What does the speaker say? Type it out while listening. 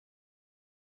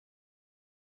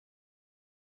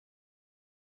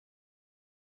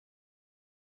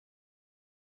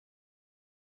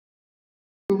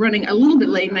We're running a little bit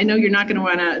late, and I know you're not going to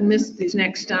want to miss these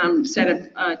next set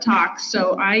of talks.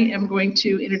 So I am going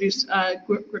to introduce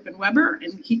Griffin Weber,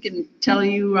 and he can tell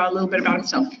you a little bit about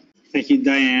himself. Thank you,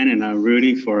 Diane and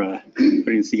Rudy, for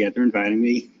putting this together, inviting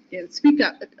me. Yeah, speak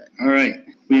up. All right.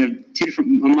 We have a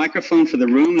microphone for the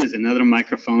room. There's another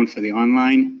microphone for the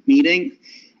online meeting.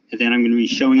 And then I'm going to be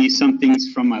showing you some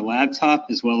things from my laptop,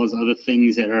 as well as other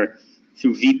things that are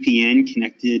through VPN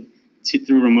connected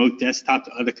through remote desktop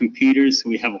to other computers. So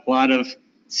we have a lot of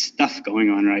stuff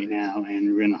going on right now,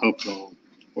 and we're going to hope it all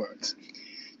works.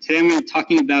 Today I'm going to be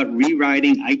talking about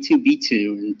rewriting I2B2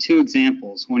 in two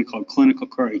examples, one called Clinical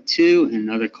Query 2 and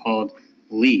another called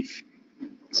Leaf.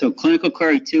 So Clinical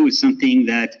Query 2 is something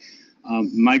that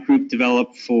my group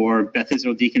developed for Beth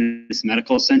Israel Deaconess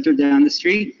Medical Center down the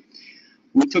street.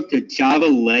 We took the Java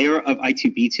layer of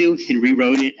I2B2 and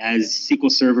rewrote it as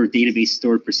SQL Server database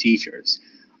stored procedures.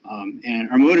 And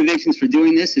our motivations for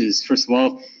doing this is, first of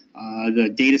all,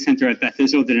 the data center at Beth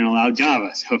Israel didn't allow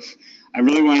Java. So I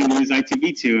really wanted to use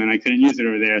I2B2 and I couldn't use it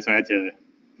over there, so I had to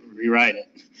rewrite it.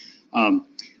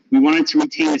 We wanted to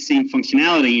retain the same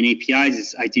functionality in APIs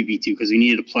as I2B2 because we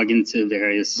needed to plug into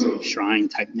various Shrine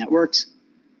type networks.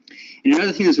 And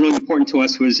another thing that's really important to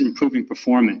us was improving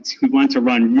performance. We wanted to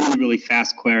run really, really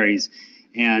fast queries.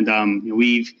 And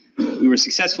we were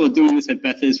successful at doing this at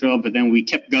Beth Israel, but then we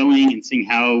kept going and seeing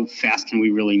how fast can we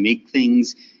really make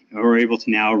things. And we're able to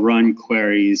now run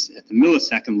queries at the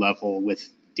millisecond level with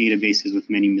databases with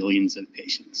many millions of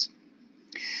patients.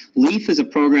 Leaf is a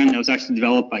program that was actually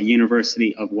developed by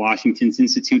University of Washington's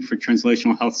Institute for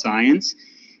Translational Health Science.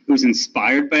 It was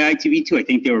inspired by I2B2. I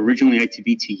think they were originally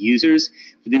I2B2 users,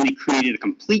 but then they created a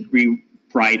complete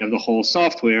rewrite of the whole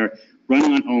software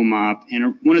running on OMOP.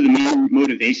 And one of the main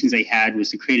motivations they had was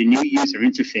to create a new user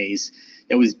interface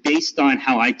that was based on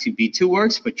how I2B2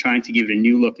 works, but trying to give it a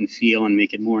new look and feel and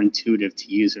make it more intuitive to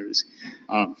users.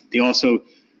 They also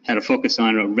had a focus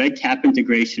on a REDCap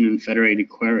integration and federated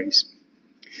queries.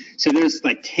 So there's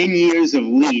like 10 years of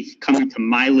Leaf coming to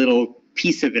my little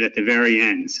piece of it at the very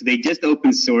end. So they just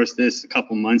open sourced this a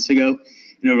couple months ago.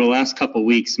 And over the last couple of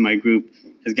weeks, my group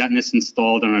has gotten this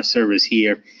installed on our servers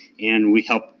here. And we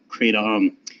helped create a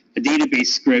database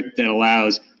script that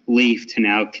allows Leaf to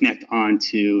now connect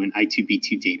onto an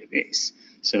I2B2 database.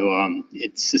 So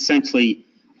it's essentially,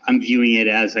 I'm viewing it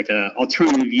as like an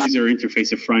alternative user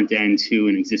interface, a front end to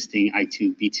an existing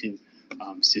I2B2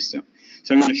 system.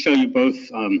 So I'm going to show you both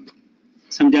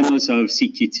some demos of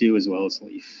CQ2 as well as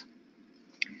Leaf.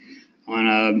 I want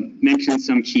to mention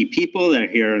some key people that are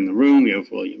here in the room. We have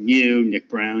William Yu, Nick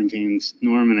Brown, James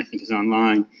Norman, I think is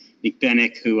online, Nick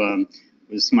Bennick, who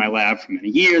was my lab for many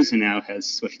years and now has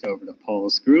switched over to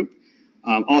Paul's group.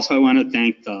 Also, I want to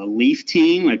thank the Leaf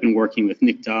team. I've been working with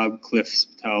Nick Dobb, Cliff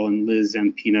Spitell, and Liz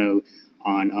Zampino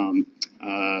on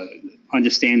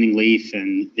understanding Leaf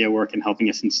and their work in helping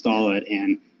us install it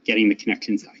and getting the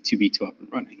connections I2B2 up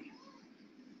and running.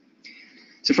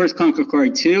 So first, Clinical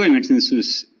Query 2, I mentioned this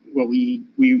was what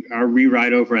our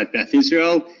rewrite over at Beth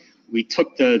Israel. We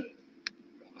took the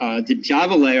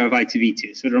Java layer of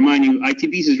I2B2. So to remind you,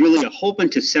 I2B2 is really a whole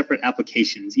bunch of separate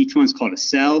applications. Each one's called a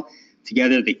cell.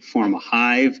 Together they form a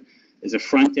hive. There's a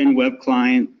front-end web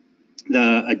client,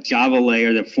 a Java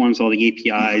layer that forms all the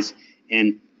APIs,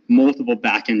 and multiple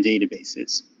back-end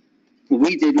databases. What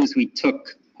we did was we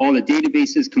took all the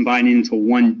databases, combined into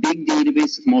one big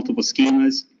database with multiple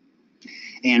schemas,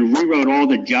 and rewrote all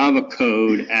the Java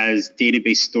code as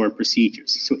database stored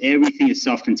procedures. So everything is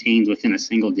self-contained within a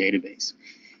single database.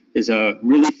 There's a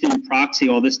really thin proxy.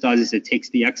 All this does is it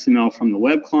takes the XML from the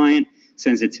web client,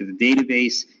 sends it to the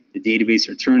database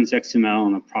returns XML,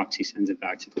 and the proxy sends it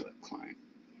back to the web client.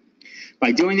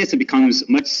 By doing this, it becomes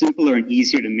much simpler and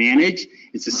easier to manage.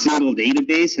 It's a single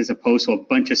database as opposed to a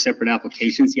bunch of separate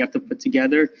applications you have to put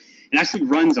together. It actually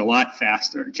runs a lot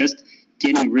faster. Just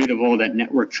getting rid of all that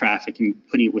network traffic and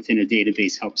putting it within a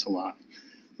database helps a lot.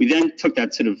 We then took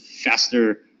that sort of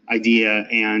faster idea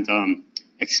and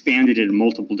expanded it in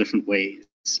multiple different ways.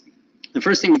 The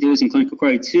first thing we do is in Clinical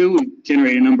Query 2, we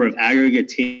generate a number of aggregate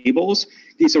tables.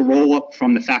 These are roll up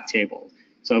from the fact table.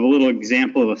 So I have a little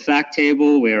example of a fact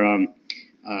table where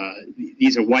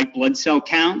these are white blood cell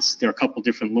counts. There are a couple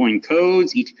different Loin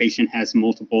codes. Each patient has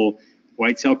multiple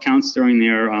white cell counts during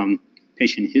their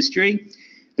patient history.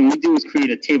 Then what we do is create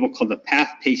a table called the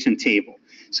path patient table.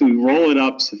 So we roll it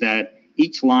up so that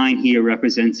each line here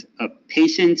represents a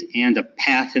patient and a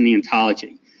path in the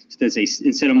ontology. So there's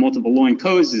instead of multiple Loin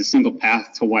codes, there's a single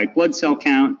path to white blood cell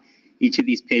count. Each of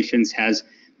these patients has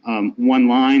one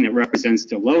line that represents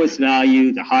the lowest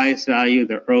value, the highest value,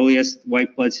 the earliest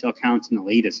white blood cell count, and the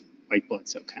latest white blood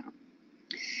cell count.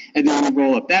 And then we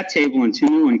roll up that table into a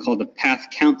new one called the path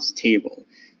counts table.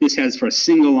 This has for a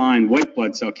single line white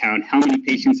blood cell count, how many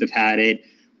patients have had it,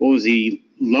 what was the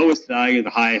lowest value, the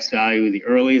highest value, the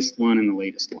earliest one, and the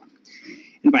latest one.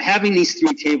 And by having these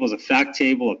three tables, a fact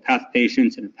table, a path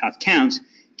patients, and a path counts,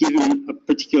 given a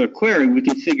particular query, we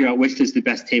can figure out which is the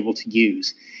best table to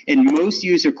use. And most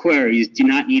user queries do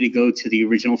not need to go to the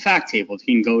original fact table.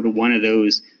 You can go to one of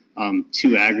those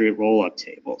two aggregate roll-up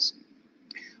tables.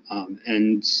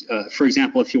 For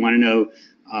example, if you want to know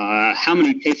how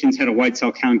many patients had a white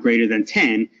cell count greater than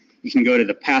 10, you can go to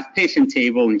the path patient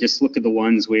table and just look at the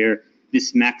ones where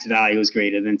this max value is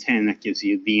greater than 10. That gives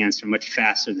you the answer much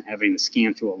faster than having to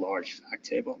scan through a large fact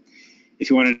table. If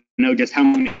you want to know just how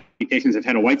many patients have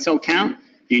had a white cell count,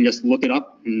 you can just look it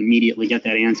up and immediately get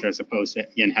that answer as opposed to,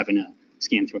 again, having to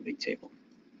scan through a big table.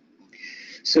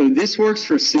 So this works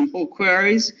for simple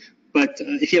queries, but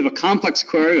if you have a complex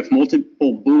query with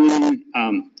multiple Boolean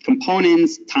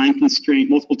components,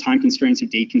 multiple time constraints or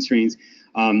date constraints,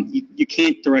 you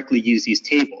can't directly use these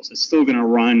tables. It's still going to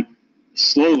run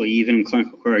slowly, even in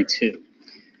clinical query 2.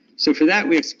 So for that,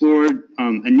 we explored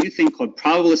a new thing called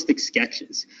probabilistic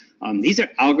sketches. These are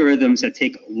algorithms that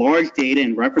take large data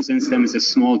and represents them as a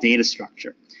small data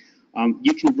structure.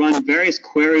 You can run various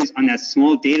queries on that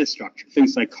small data structure,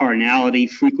 things like cardinality,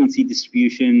 frequency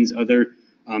distributions, other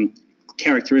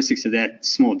characteristics of that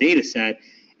small data set,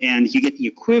 and you get the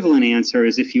equivalent answer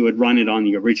as if you would run it on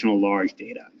the original large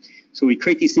data. So we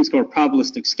create these things called a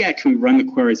probabilistic sketch, and we run the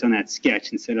queries on that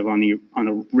sketch instead of on the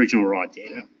original raw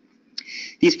data.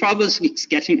 These probabilistic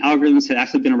sketching algorithms have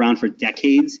actually been around for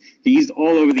decades. They're used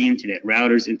all over the internet,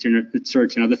 routers, internet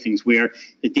search, and other things where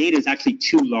the data is actually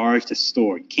too large to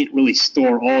store. You can't really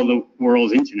store all the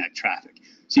world's internet traffic.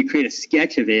 So you create a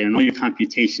sketch of it, and all your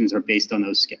computations are based on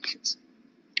those sketches.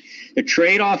 The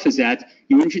trade-off is that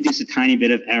you introduce a tiny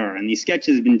bit of error, and these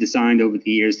sketches have been designed over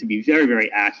the years to be very, very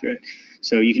accurate.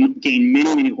 So you can gain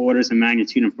many, many orders of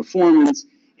magnitude in performance,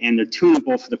 and they're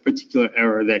tunable for the particular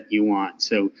error that you want.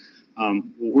 So what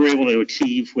we're able to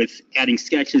achieve with adding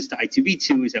sketches to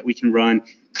I2B2 is that we can run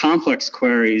complex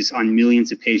queries on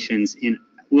millions of patients in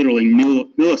literally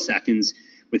milliseconds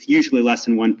with usually less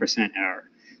than 1% error.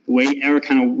 The way error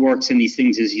kind of works in these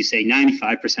things is you say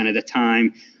 95% of the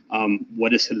time,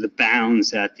 what is sort of the bounds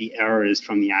that the error is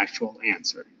from the actual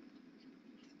answer.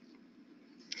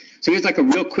 So here's like a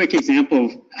real quick example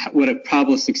of what a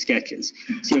probabilistic sketch is.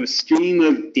 So you have a stream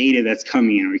of data that's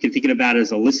coming in, or you can think about it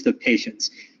as a list of patients.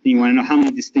 And you want to know how many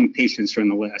distinct patients are in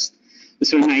the list. The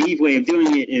sort of naive way of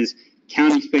doing it is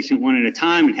count each patient one at a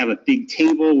time and have a big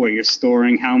table where you're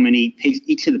storing how many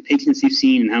each of the patients you've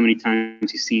seen and how many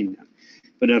times you've seen them.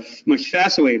 But a much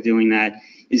faster way of doing that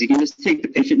is you can just take the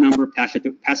patient number, pass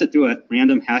it through a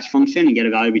random hash function and get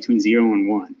a value between 0 and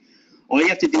 1. All you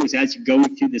have to do is, as you're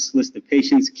going through this list of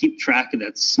patients, keep track of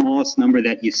that smallest number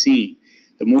that you've seen.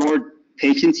 The more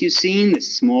patients you've seen, the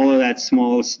smaller that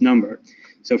smallest number.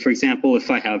 So for example, if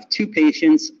I have 2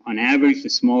 patients, on average, the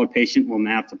smaller patient will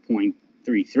map to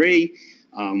 0.33.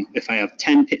 If I have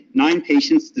 9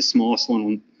 patients, the smallest one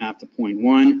will map to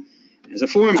 0.1. There's a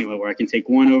formula where I can take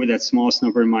 1 over that smallest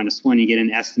number and minus 1, you get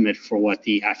an estimate for what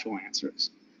the actual answer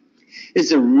is.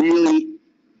 It's a really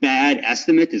bad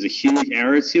estimate. There's a huge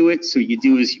error to it. So what you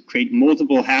do is you create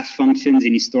multiple hash functions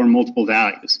and you store multiple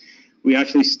values. We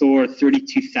actually store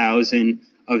 32,000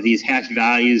 of these hash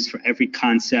values for every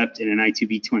concept in an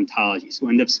I2B2 ontology. So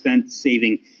we end up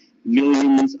saving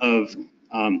millions of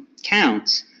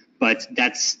counts, but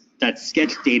that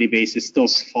sketch database is still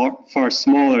far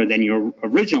smaller than your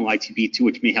original I2B2,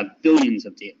 which may have billions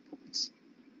of data points.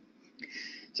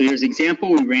 So here's an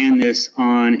example. We ran this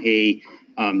on a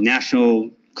national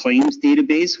claims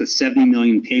database with 70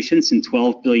 million patients and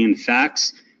 12 billion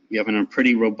facts. We have it on a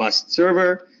pretty robust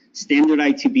server. Standard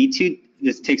I2B2,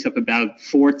 this takes up about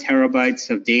 4 terabytes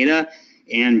of data,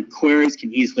 and queries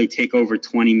can easily take over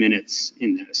 20 minutes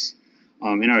in this.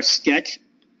 In our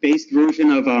sketch-based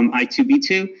version of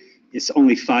I2B2, it's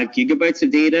only 5 gigabytes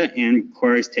of data, and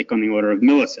queries take on the order of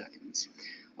milliseconds.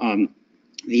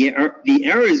 The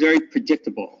error is very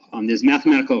predictable. There's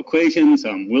mathematical equations.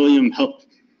 William helped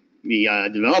me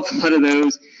develop a lot of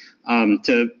those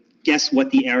to guess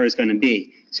what the error is going to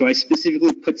be. So I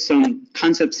specifically put some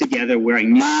concepts together where I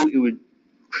knew it would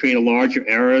create a larger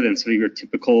error than sort of your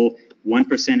typical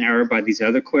 1% error by these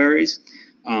other queries.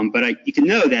 But you can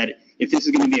know that if this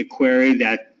is going to be a query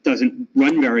that doesn't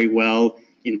run very well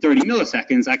in 30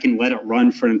 milliseconds, I can let it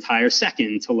run for an entire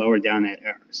second to lower down that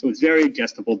error. So it's very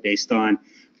adjustable based on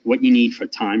what you need for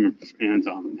time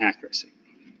and accuracy.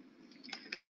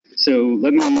 So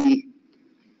let me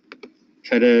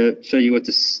try to show you what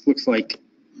this looks like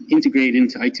integrated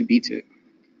into I2B2.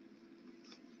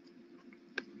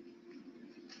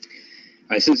 All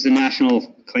right, so this is the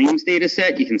national claims data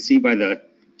set. You can see by the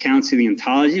counts of the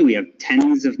ontology, we have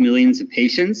tens of millions of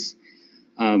patients.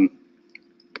 Drag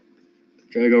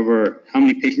over how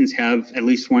many patients have at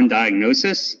least one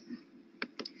diagnosis.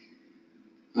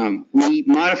 We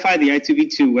modified the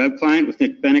I2B2 web client with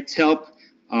Nick Bennick's help,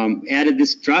 added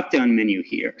this drop-down menu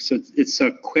here. So it's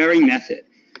a query method.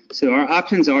 So our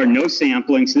options are no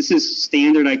sampling. So this is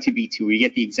standard I2B2, where you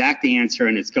get the exact answer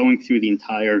and it's going through the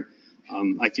entire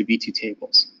I2B2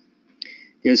 tables.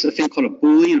 There's a thing called a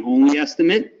Boolean only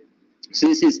estimate. So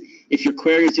this is, if your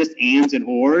query is just ands and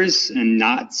ors and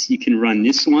nots, you can run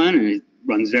this one, and it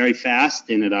runs very fast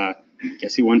and it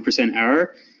gets you 1%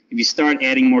 error. If you start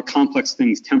adding more complex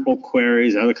things, temporal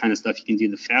queries, other kind of stuff, you can do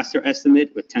the faster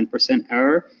estimate with 10%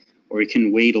 error, or you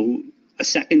can wait a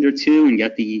second or two and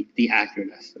get the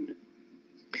accurate estimate.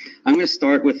 I'm going to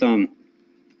start with an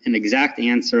exact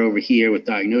answer over here with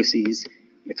diagnoses.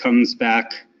 It comes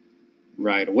back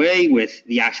right away with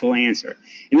the actual answer.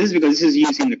 And this is because this is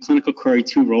using the clinical query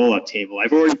 2 rollup table.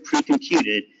 I've already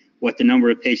pre-computed what the number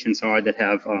of patients are that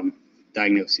have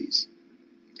diagnoses.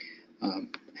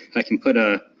 I can put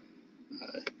a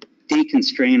date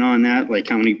constraint on that, like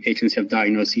how many patients have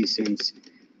diagnoses since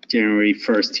January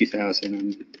 1st,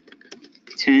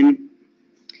 2010.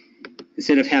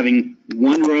 Instead of having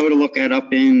one row to look at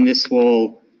up in, this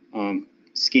will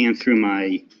scan through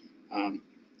my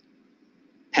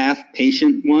path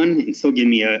patient one and still give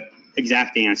me an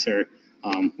exact answer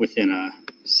within a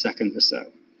second or so.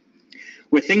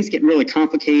 Where things get really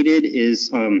complicated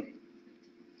is when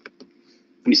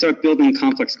you start building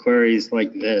complex queries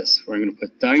like this, where I'm going to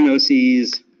put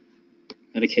diagnoses,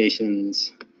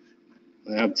 medications,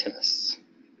 lab tests,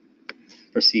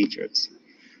 procedures.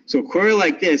 So a query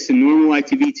like this in normal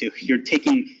I2B2, you're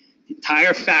taking the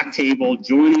entire fact table,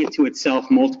 joining it to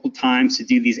itself multiple times to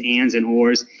do these ands and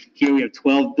ors. Here we have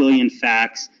 12 billion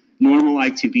facts. Normal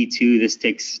I2B2, this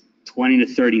takes 20 to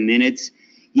 30 minutes.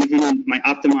 Even in my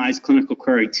optimized clinical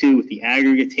query 2 with the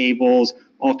aggregate tables,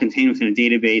 all contained within a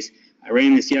database, I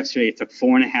ran this yesterday. It took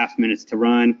 4.5 minutes to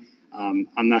run. I'm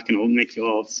not going to make you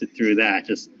all sit through that.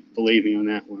 Just believe me on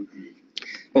that one.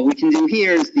 What we can do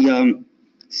here is the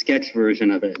sketch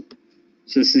version of it.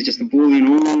 So this is just a Boolean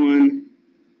only one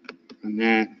on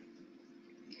that.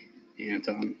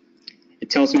 And it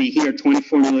tells me here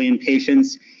 24 million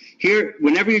patients. Here,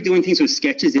 whenever you're doing things with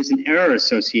sketches, there's an error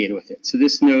associated with it. So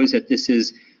this knows that this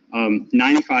is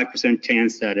 95%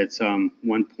 chance that it's within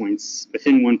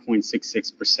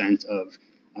 1.66% of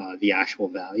the actual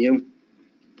value.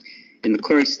 In the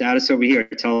query status over here,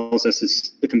 it tells us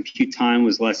the compute time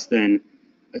was less than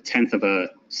 1/10 of a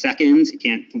second. You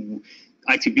can't,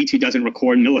 I2B2 doesn't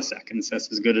record milliseconds.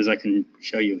 That's as good as I can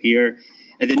show you here.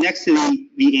 And then next to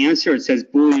the answer, it says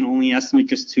Boolean only estimate,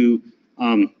 just to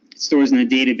stores in a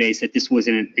database that this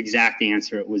wasn't an exact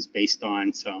answer. It was based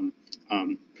on some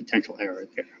potential error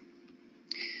there.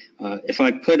 If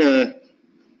I put a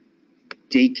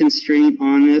date constraint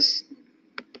on this,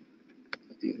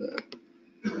 I'll do that.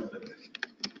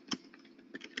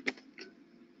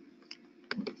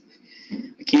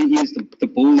 I can't use the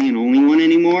Boolean only one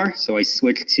anymore, so I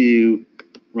switch to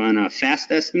run a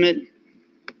fast estimate.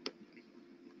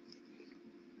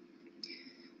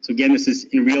 So again, this is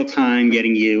in real time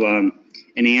getting you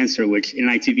an answer, which in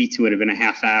I2B2 would have been a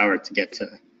half hour to get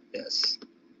to this.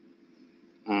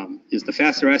 Is the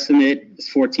faster estimate, is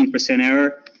 14%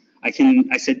 error. I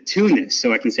said tune this,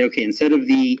 so I can say, okay, instead of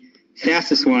the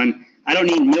fastest one, I don't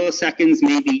need milliseconds,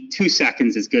 maybe 2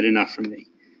 seconds is good enough for me.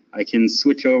 I can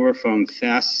switch over from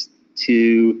fast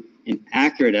to an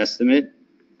accurate estimate.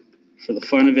 For the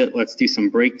fun of it, let's do some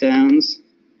breakdowns.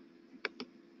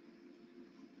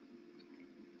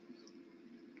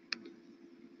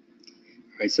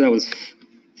 All right, so that was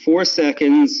 4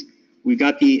 seconds. We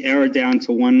got the error down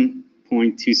to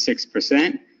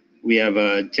 1.26%. We have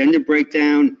a gender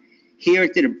breakdown. Here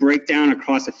it did a breakdown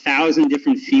across 1,000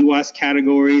 different FIWAS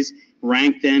categories,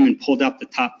 ranked them, and pulled up the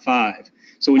top 5.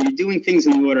 So when you're doing things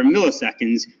in the order of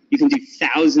milliseconds, you can do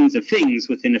thousands of things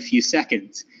within a few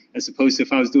seconds, as opposed to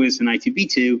if I was doing this in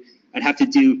I2B2, I'd have to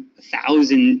do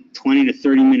 1,000 20 to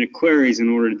 30 minute queries in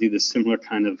order to do the similar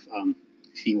kind of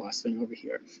FIWAS thing over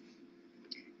here.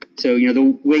 So, you know, the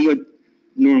way you would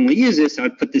normally use this, I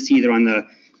would put this either on the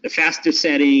faster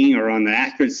setting or on the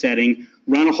accurate setting,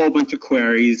 run a whole bunch of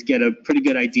queries, get a pretty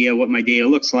good idea what my data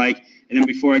looks like, and then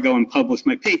before I go and publish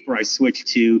my paper, I switch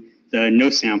to the no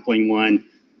sampling one,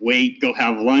 wait, go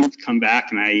have lunch, come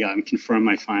back, and I confirm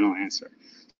my final answer.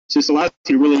 So this allows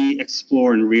you to really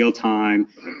explore in real time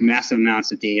massive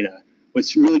amounts of data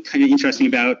what's really kind of interesting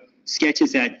about Sketch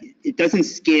is that it doesn't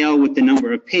scale with the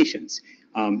number of patients.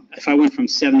 If I went from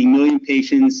 70 million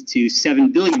patients to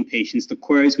 7 billion patients, the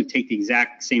queries would take the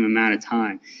exact same amount of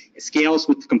time. It scales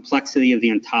with the complexity of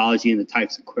the ontology and the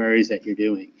types of queries that you're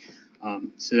doing.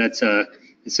 So that's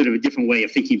it's sort of a different way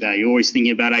of thinking about it. You're always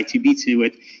thinking about I2B2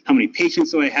 with how many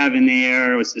patients do I have in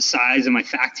there, what's the size of my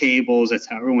fact tables, that's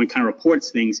how everyone kind of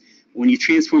reports things. When you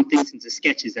transform things into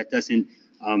sketches, that doesn't,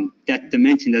 that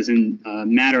dimension doesn't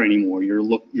matter anymore.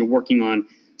 You're working on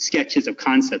sketches of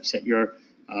concepts that you're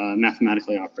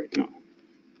mathematically operating on.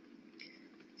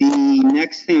 The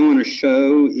next thing I want to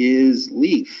show is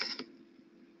Leaf.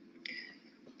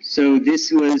 So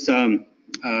this was a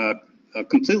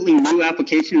completely new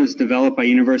application. It was developed by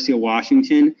University of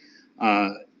Washington.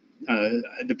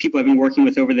 The people I've been working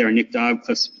with over there are Nick Dobb,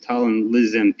 Cliff Spatel, and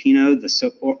Liz Zampino.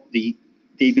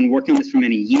 They've been working on this for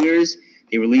many years.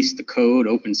 They released the code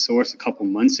open source a couple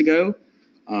months ago.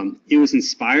 It was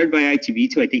inspired by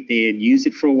I2B2. I think they had used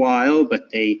it for a while, but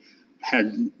there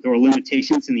were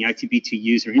limitations in the I2B2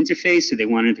 user interface, so they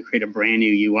wanted to create a brand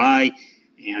new UI.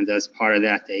 And as part of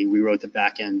that, they rewrote the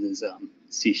backend as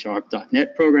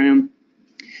C#.NET program.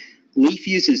 Leaf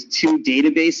uses two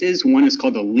databases. One is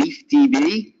called the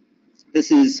LeafDB.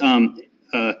 This is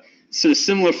sort of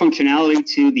similar functionality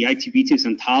to the I2B2's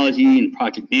ontology and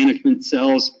project management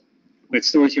cells, where it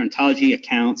stores your ontology,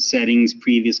 accounts, settings,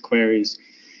 previous queries.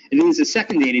 And then there's a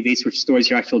second database which stores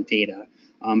your actual data.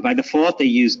 By default, they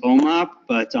use OMOP,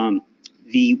 but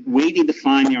the way they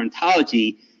define their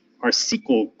ontology are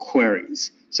SQL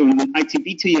queries. So in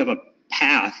I2B2, you have a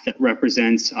path that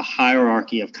represents a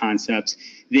hierarchy of concepts.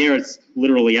 There, it's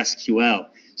literally SQL.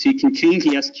 So you can change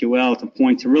the SQL to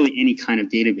point to really any kind of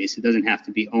database. It doesn't have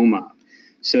to be OMOP.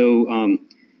 So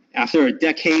after a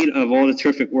decade of all the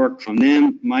terrific work from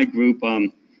them, my group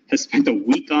has spent a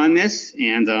week on this,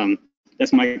 and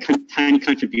that's my tiny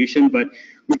contribution. But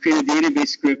we created a database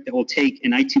script that will take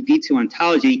an I2B2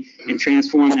 ontology and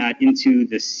transform that into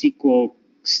the SQL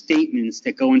statements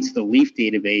that go into the Leaf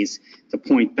database to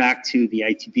point back to the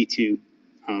I2B2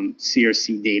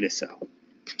 CRC data cell.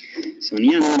 So in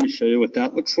the end, I'm going to show you what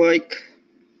that looks like.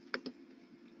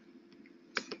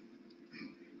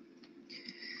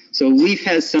 So Leaf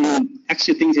has some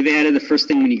extra things they've added. The first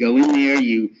thing when you go in there,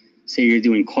 you say you're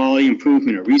doing quality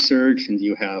improvement or research, and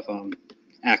you have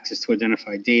access to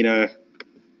identified data.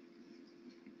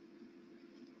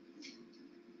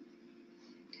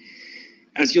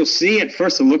 As you'll see, at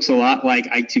first it looks a lot like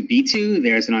I2B2.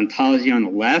 There's an ontology on the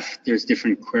left. There's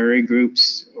different query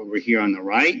groups over here on the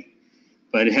right.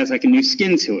 But it has like a new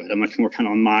skin to it, a much more kind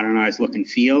of modernized look and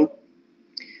feel.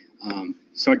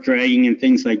 Start dragging in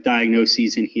things like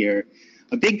diagnoses in here.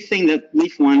 A big thing that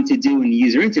Leaf wanted to do in the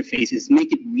user interface is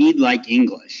make it read like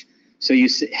English. So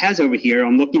it has over here,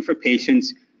 I'm looking for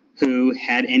patients who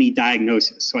had any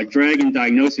diagnosis. So I drag in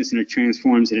diagnosis and it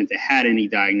transforms it into had any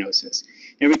diagnosis.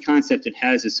 Every concept it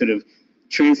has is sort of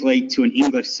translate to an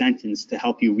English sentence to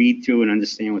help you read through and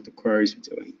understand what the queries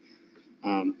are doing.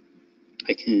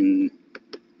 I can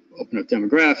open up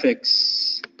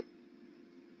demographics,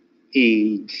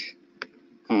 age.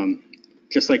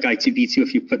 Just like I2B2,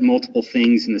 if you put multiple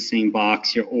things in the same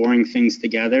box, you're ORing things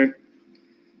together.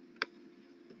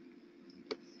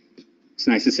 It's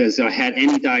nice. It says I had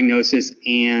any diagnosis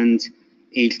and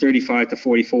age 35 to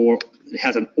 44. It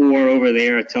has an OR over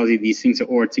there. It tells you these things are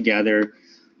ORed together.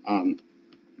 You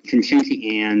can change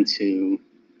the and to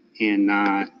and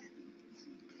not.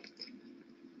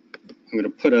 I'm going to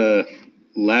put a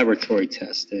laboratory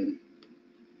test in.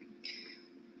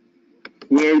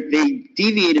 Where they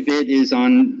deviate a bit is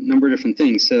on a number of different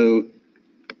things. So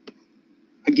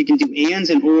you can do ands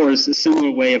and ors a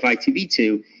similar way of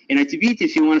I2B2. In I2B2,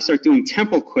 if you want to start doing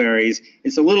temporal queries,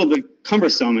 it's a little bit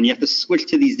cumbersome and you have to switch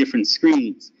to these different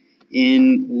screens.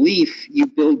 In Leaf, you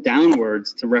build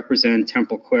downwards to represent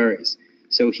temporal queries.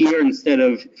 So here, instead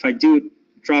of, if I do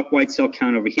drop white cell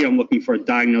count over here, I'm looking for a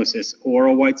diagnosis or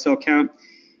a white cell count.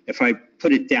 If I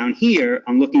put it down here,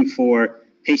 I'm looking for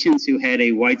patients who had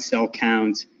a white cell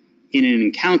count in an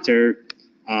encounter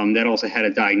that also had a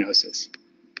diagnosis.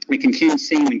 We can change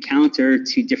same encounter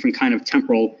to different kind of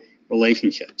temporal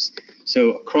relationships.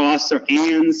 So across are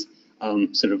ands,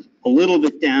 sort of a little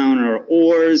bit down are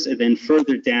ors, and then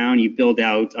further down you build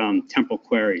out temporal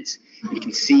queries. You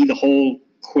can see the whole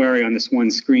query on this one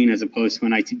screen as opposed to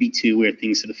an I2B2 where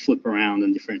things sort of flip around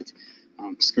on different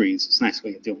screens. It's a nice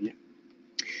way of doing it.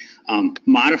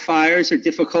 Modifiers are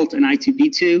difficult in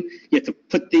I2B2. You have to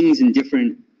put things in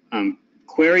different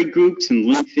query groups and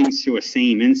link things to a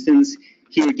same instance.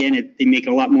 Here again, they make it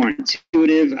a lot more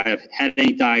intuitive. I've had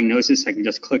any diagnosis, I can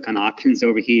just click on options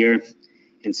over here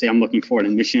and say I'm looking for an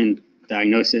admission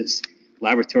diagnosis,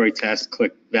 laboratory test,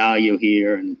 click value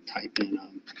here and type in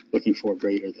looking for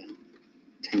greater than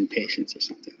 10 patients or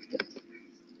something like that.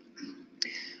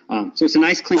 So it's a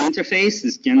nice clean interface.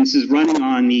 This is running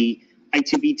on the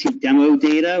I2B2 demo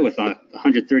data with a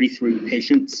 133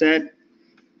 patient set. I'm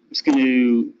just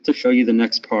going to show you the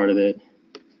next part of it.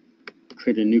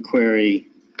 Create a new query.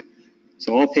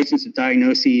 So all patients with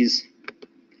diagnoses,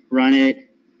 run it.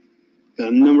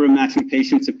 The number of matching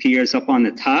patients appears up on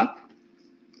the top.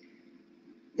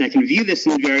 And I can view this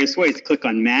in various ways. Click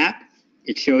on map.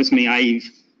 It shows me I've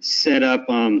set up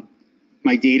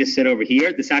my data set over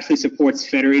here. This actually supports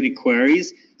federated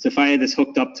queries. So if I had this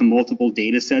hooked up to multiple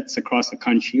data sets across the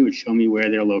country, it would show me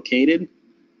where they're located.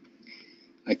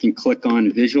 I can click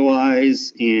on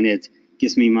visualize, and it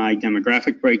gives me my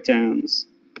demographic breakdowns.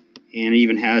 And it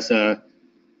even has a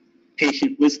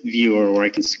patient list viewer where I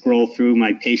can scroll through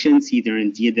my patients either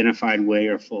in de-identified way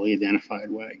or fully identified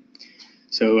way.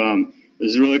 So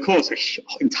this is really cool. It's an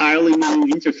entirely new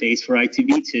interface for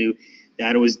I2B2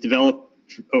 that was developed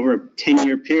over a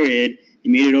 10-year period.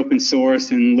 You made it open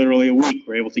source in literally a week.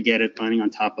 We're able to get it running on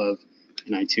top of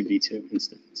an I2B2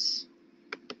 instance.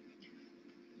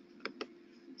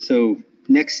 So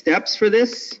next steps for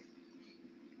this.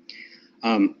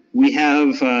 We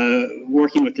have,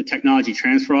 working with the Technology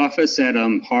Transfer Office at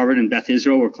Harvard and Beth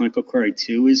Israel, where Clinical Query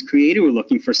 2 is created. We're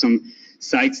looking for some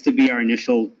sites to be our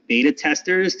initial beta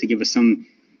testers to give us some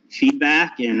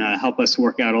feedback and help us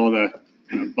work out all the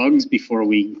bugs before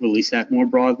we release that more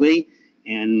broadly.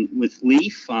 And with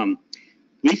Leaf,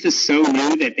 Leaf is so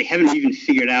new that they haven't even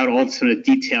figured out all the sort of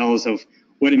details of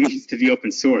what it means to be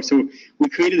open source. So we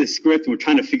created a script. We're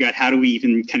trying to figure out how do we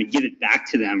even kind of get it back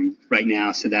to them right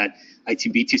now so that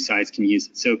I2B2 sites can use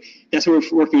it. So that's what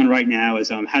we're working on right now is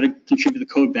how to contribute the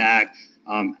code back,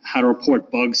 how to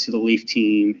report bugs to the Leaf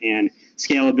team, and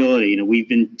scalability. We've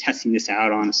been testing this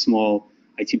out on a small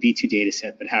I2B2 data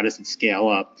set, but how does it scale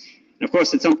up? And of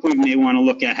course, at some point, we may want to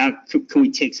look at how can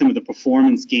we take some of the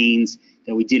performance gains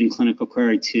that we did in Clinical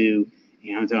Query 2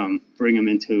 and bring them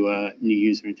into a new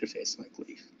user interface like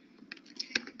Leaf.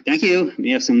 Thank you. We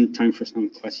have some time for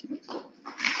some questions.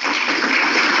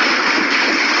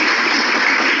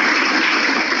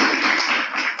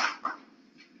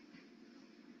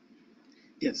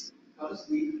 Yes. How does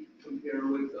Leaf compare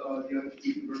with the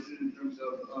I2B version in terms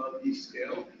of the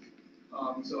scale?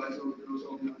 So I saw there was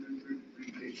only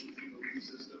 133 patients in the Leaf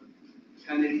system.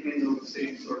 Can it handle the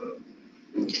same sort of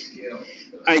scale?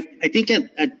 I think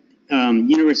at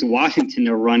University of Washington,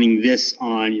 they're running this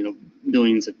on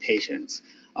millions of patients.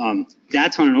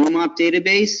 That's on an OMOP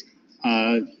database.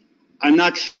 I'm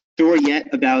not sure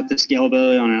yet about the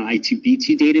scalability on an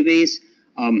I2B2 database.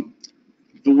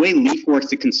 The way Leaf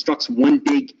works, it constructs one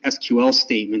big SQL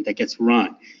statement that gets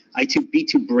run.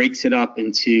 I2B2 breaks it up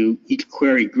into each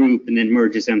query group and then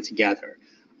merges them together.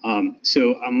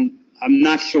 So I'm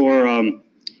not sure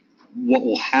what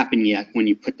will happen yet when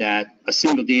you put a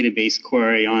single database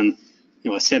query on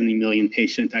a 70 million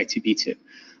patient I2B2.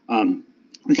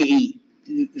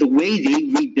 The way they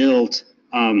rebuilt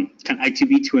kind of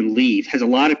I2B2 and Leaf has a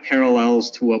lot of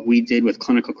parallels to what we did with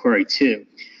Clinical Query 2.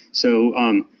 So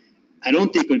I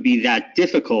don't think it would be that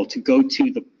difficult to go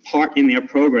to the part in their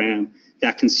program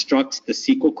that constructs the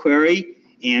SQL query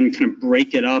and kind of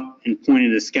break it up and point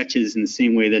it as sketches in the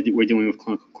same way that we're doing with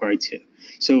Clinical Query 2.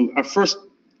 So our first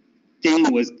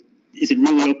thing was, is it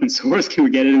really open source? Can we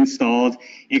get it installed?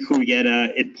 And can we get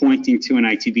it pointing to an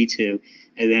I2B2?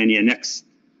 And then next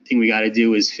thing we got to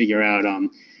do is figure out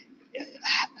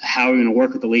how we're going to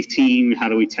work with the Leaf team, how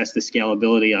do we test the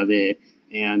scalability of it,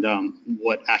 and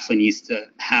what actually needs to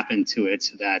happen to it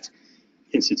so that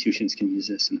institutions can use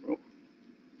this in the world.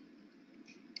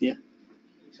 Yeah. Can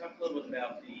you talk a little bit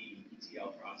about the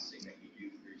ETL processing that you do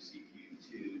for your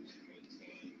CPU2 to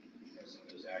maintain some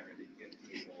of those aggregate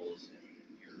tables and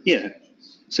your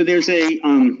sections? So there's a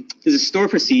store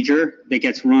procedure that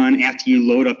gets run after you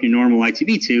load up your normal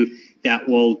I2B2 that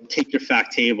will take your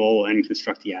fact table and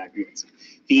construct the aggregates.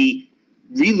 The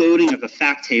reloading of a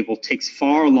fact table takes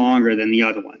far longer than the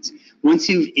other ones. Once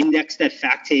you've indexed that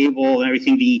fact table and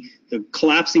everything, the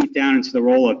collapsing it down into the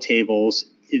roll-up tables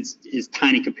is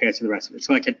tiny compared to the rest of it.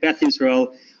 So like at Beth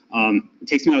Israel, it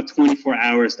takes me about 24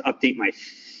 hours to update my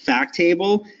fact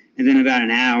table, and then about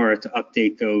an hour to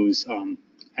update those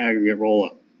aggregate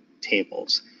roll-up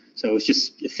tables. So it's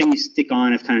just a thing you stick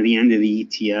on at kind of the end of the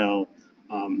ETL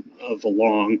of a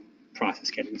long process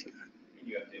getting to that. And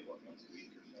you update what, once a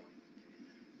week or so?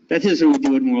 Beth Israel would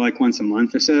do it more like once a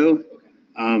month or so.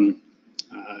 Okay.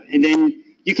 And then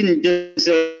there's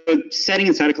a setting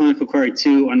inside of Clinical Query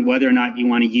 2 on whether or not you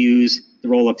want to use the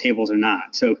roll-up tables or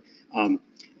not. So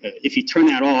if you turn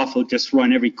that off, it'll just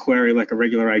run every query like a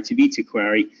regular I2B2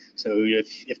 query. So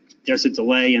if there's a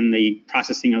delay in the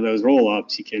processing of those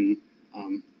roll-ups, you can,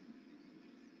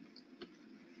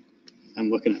 I'm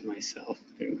looking at myself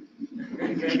too.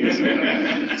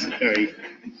 Sorry.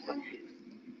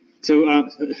 So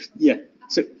yeah,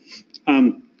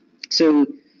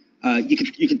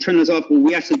 you can turn those off. What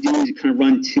we actually do is you kind of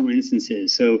run two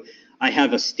instances. So I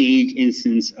have a stage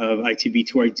instance of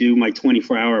I2B2 where I do my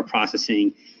 24-hour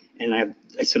processing, and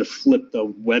I sort of flip the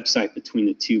website between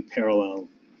the two parallel.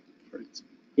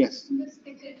 Yes. In the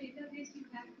Sketcher database, you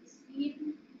have the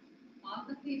same all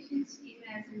the patients in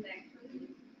as in the actual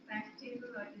fact table,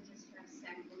 or you just have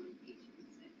sample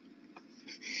patients?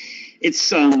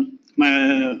 It's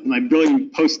my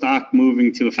brilliant postdoc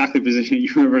moving to a faculty position at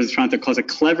University of Toronto calls it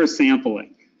clever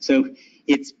sampling. So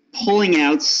it's pulling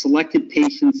out selected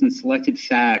patients and selected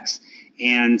facts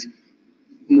and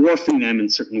morphing them in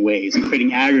certain ways and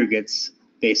creating aggregates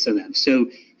based on them. So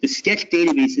the Sketch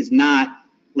database is not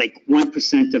like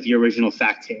 1% of your original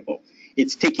fact table.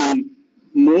 It's taking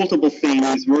multiple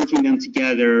things, merging them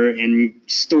together, and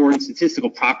storing statistical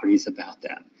properties about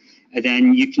them. And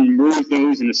then you can merge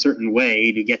those in a certain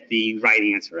way to get the right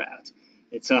answer out.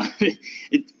 It's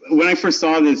when I first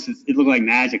saw this, it looked like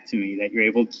magic to me that you're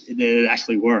able to, that it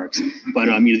actually works. But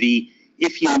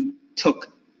if you took,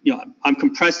 I'm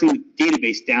compressing the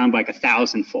database down by like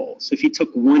 1,000-fold. So if you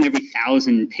took one every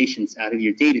 1,000 patients out of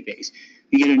your database,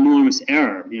 you get enormous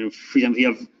error. For example, if you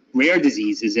have rare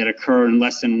diseases that occur in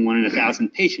less than 1 in 1,000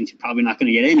 patients, you're probably not going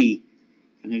to get any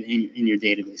in your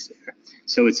database there.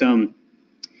 So it's a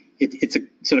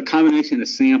sort of combination of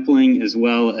sampling as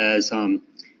well as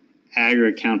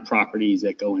aggregate count properties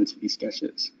that go into these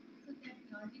sketches.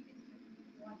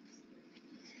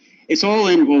 It's all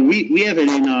in. Well, we have it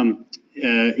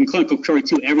in Clinical Query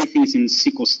 2. Everything's in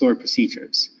SQL stored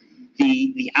procedures.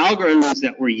 The algorithms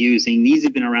that we're using, these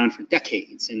have been around for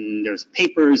decades, and there's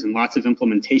papers and lots of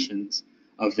implementations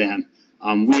of them.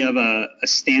 We have a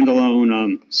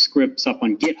standalone scripts up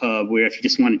on GitHub where if you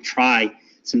just want to try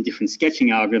some different sketching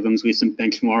algorithms, we have some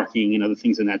benchmarking and other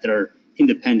things in that are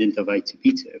independent of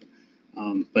I2B2.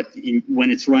 But when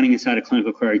it's running inside of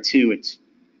Clinical Query 2, it's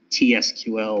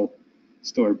TSQL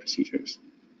stored procedures.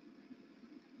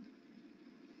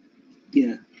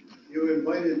 Yeah. You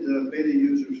invited beta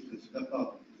users to step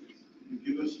up. Can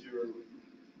you give us your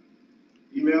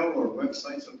email or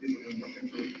website so people can look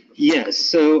into it? Yes.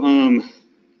 So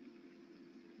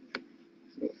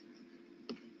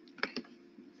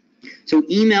so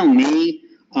email me.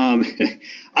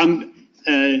 I'm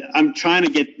trying to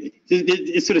get.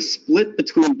 It's sort of split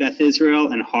between Beth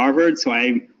Israel and Harvard. So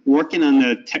I'm working on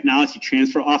the technology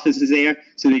transfer offices there.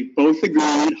 So they both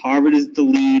agreed. Harvard is the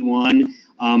lead one.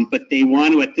 But they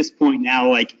want to, at this point now,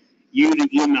 like you to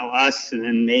email us, and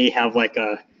then they have like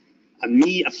a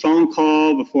phone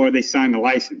call before they sign the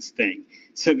license thing.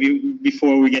 So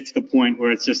before we get to the point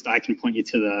where it's just I can point you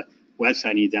to the website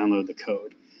and you download the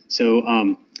code. So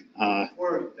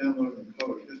or download the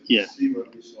code just yeah. To see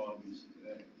what we saw these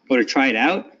today. Or to try it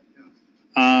out.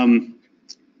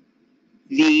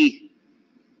 Yeah.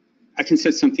 I can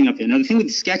set something up here. Now the thing with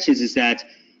the sketches is that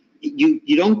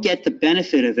you don't get the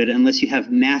benefit of it unless you have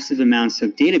massive amounts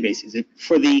of databases.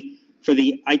 For the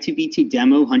I2B2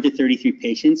 demo, 133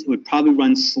 patients, it would probably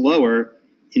run slower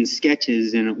in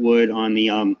sketches than it would on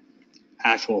the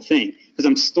actual thing, because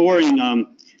I'm storing 5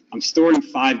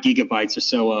 gigabytes or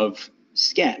so of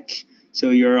sketch. So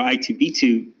your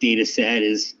I2B2 data set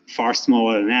is far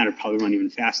smaller than that, or probably run even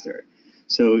faster.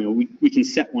 So we can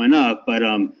set one up, but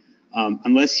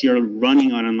unless you're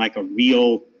running on like a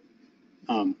real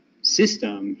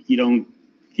system, you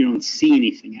don't see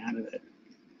anything out of it.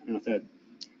 I don't know if that,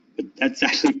 but that's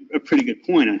actually a pretty good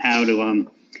point on how to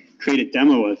create a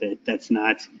demo of it that's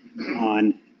not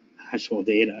on actual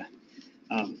data.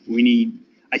 We need,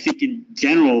 I think in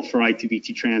general for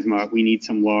I2B2 transmog, we need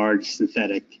some large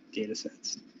synthetic data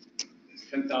sets. Is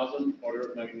 10,000 order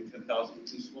of magnitude 10,000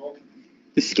 too small?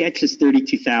 The sketch is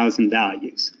 32,000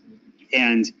 values,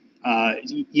 and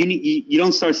you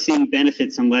don't start seeing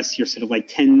benefits unless you're sort of like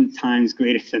 10 times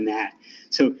greater than that.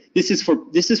 So this is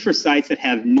for sites that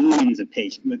have millions of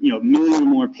patients, million or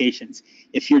more patients.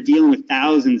 If you're dealing with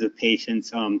thousands of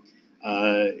patients,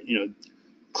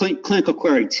 Clinical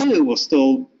Query 2 will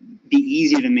still be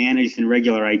easier to manage than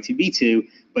regular I2B2,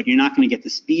 but you're not going to get the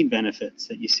speed benefits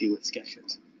that you see with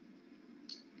sketches.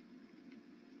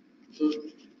 So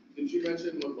Did you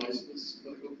mention what license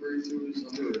Clinical Query 2 is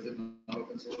under, or is it not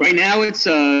open source? Right now, it's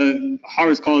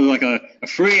Harvard's called like a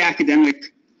free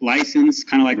academic license,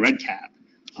 kind of like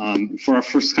REDCap, for our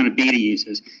first kind of beta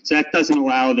users. So that doesn't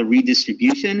allow the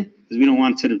redistribution because we don't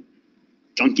want to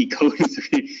junky code.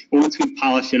 But once we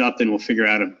polish it up, then we'll figure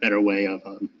out a better way of.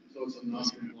 So it's a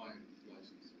non-compliant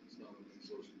license. It's not open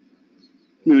source license.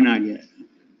 No, not yet.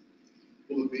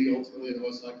 Will it be ultimately an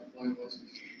OSI compliant license?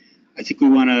 I think we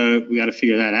got to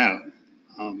figure that out.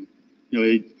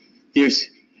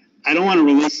 I don't want to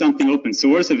release something open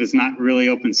source if it's not really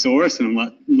open source and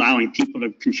I'm allowing people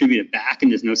to contribute it back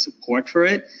and there's no support for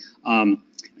it.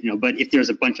 But if there's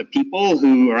a bunch of people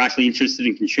who are actually interested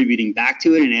in contributing back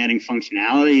to it and adding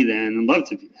functionality, then I'd love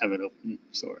to have it open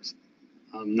source.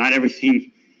 Not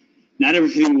everything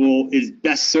is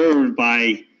best served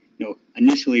by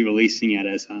initially releasing it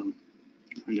as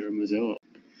under Mozilla.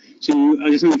 So I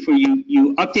just know for you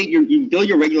build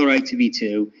your regular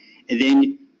ITv2, and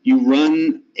then you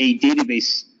run a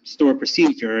database store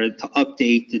procedure to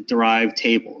update the derived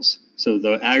tables. So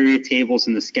the aggregate tables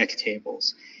and the sketch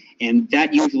tables. And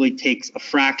that usually takes a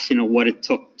fraction of what it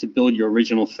took to build your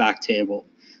original fact table.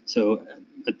 So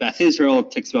at Beth Israel,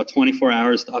 it takes about 24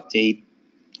 hours to update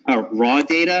raw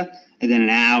data, and then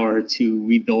an hour to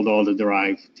rebuild all the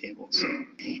derived tables.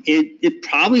 It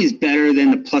probably is better than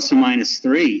the plus or minus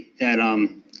 3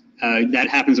 that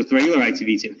happens with regular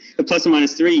ITv2. The plus or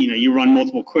minus 3, you run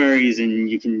multiple queries and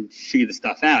you can figure the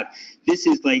stuff out. This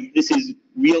is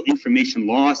real information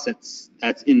loss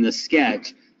that's in the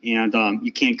sketch, and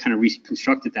you can't kind of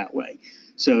reconstruct it that way.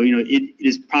 So it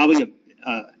is probably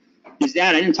there's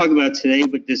that I didn't talk about today,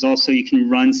 but there's also you can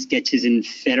run sketches in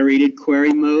federated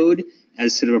query mode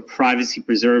as sort of a privacy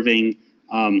preserving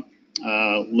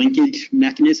linkage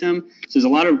mechanism. So there's a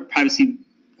lot of privacy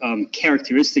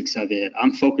characteristics of it.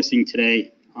 I'm focusing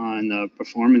today on the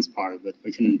performance part of it.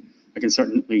 I can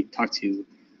certainly talk to you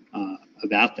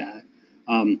about that.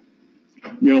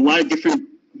 There are a lot of different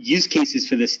use cases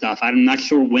for this stuff. I'm not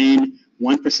sure when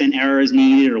 1% error is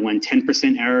needed or when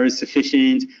 10% error is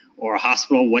sufficient, or a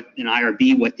hospital, an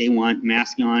IRB, what they want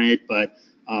masking on it, but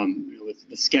with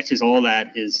the sketches, all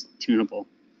that is tunable.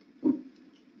 All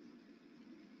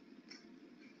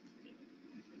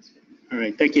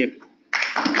right, thank you.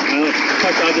 I'll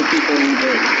talk to other people in the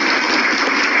break.